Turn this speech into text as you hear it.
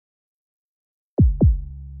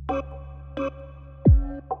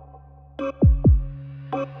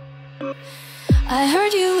I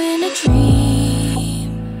heard you in a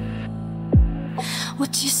dream.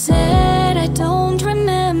 What you said I don't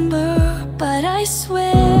remember, but I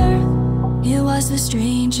swear it was the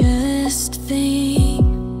strangest thing.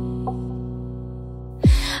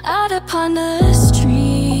 Out upon the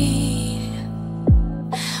street,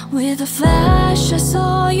 with a flash I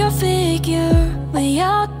saw your figure way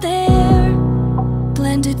out there,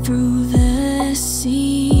 blended through the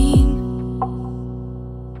scene.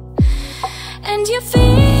 And you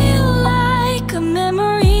feel like a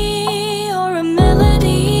memory or a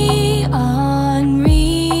melody on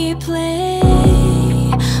replay.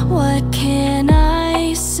 What can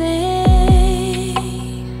I say?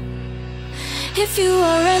 If you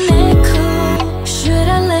are an echo, should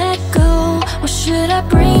I let go, or should I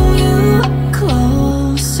bring you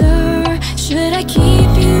closer? Should I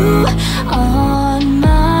keep you on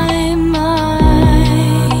my mind?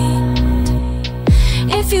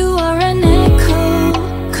 If you are an echo,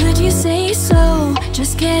 could you say so?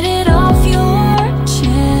 Just get it off your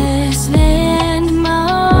chest and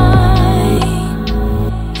mine.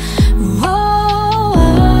 Oh,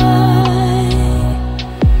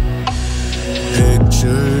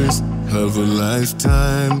 pictures of a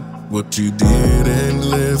lifetime, what you did and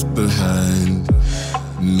left behind.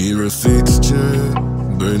 Mirror fixture,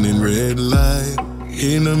 burning red light,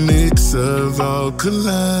 in a mix of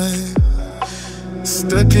alkali.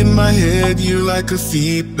 Stuck in my head, you're like a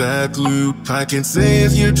feedback loop. I can't say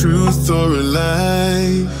if you're truth or a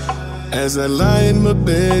lie. As I lie in my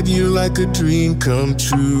bed, you're like a dream come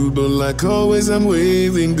true, but like always I'm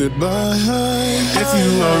waving goodbye. If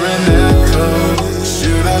you are an echo,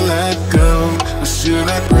 should I let go, or should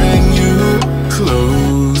I bring you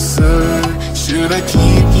closer? Should I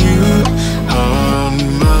keep you on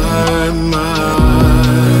my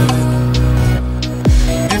mind?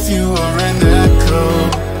 If you are an echo,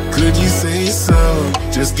 could you say so?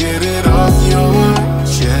 Just get it off your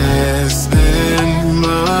chest and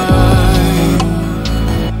mine.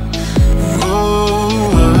 Oh,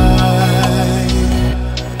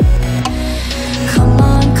 come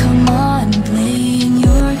on, playing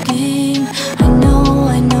your game. I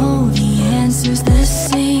know the answer's the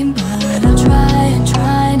same, but I'll try and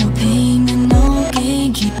try. No pain and no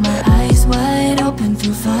gain. Keep my eyes wide open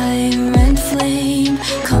through fire and flame.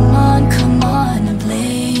 Come on, I'm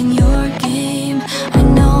playing your game. I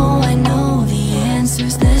know the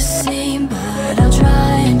answer's the same, but I'll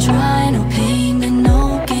try and try. No pain and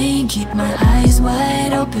no gain. Keep my eyes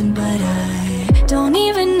wide open, but I don't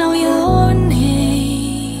even know your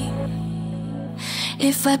name.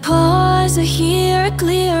 If I pause, I hear it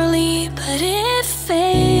clearly, but it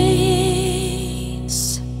fades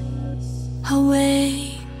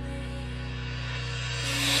away.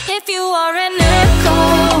 If you are an echo,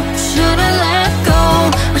 should I let go,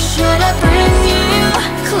 or should I bring you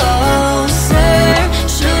closer?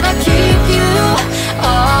 Should I keep you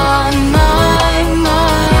on my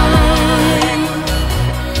mind?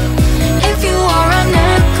 If you are an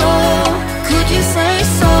echo, could you say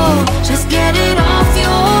so? Just get it off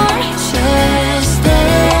your chest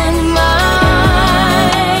and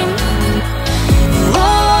mine.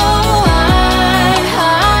 Oh,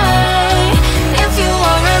 if you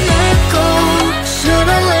are an echo, should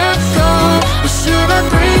I let go, or should I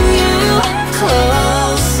bring you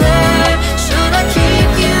closer? Should I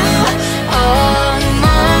keep you on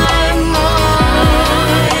my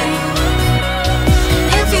mind?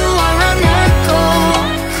 If you are an echo,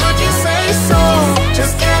 could you say so?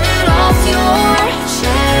 Just get it off your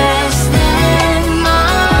chest and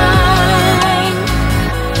mine.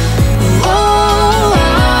 Oh,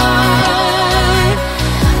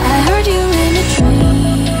 I heard you in a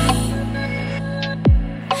dream.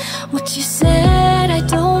 What you said I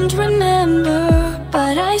don't remember,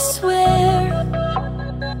 but I swear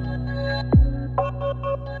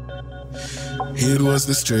it was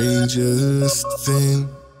the strangest thing.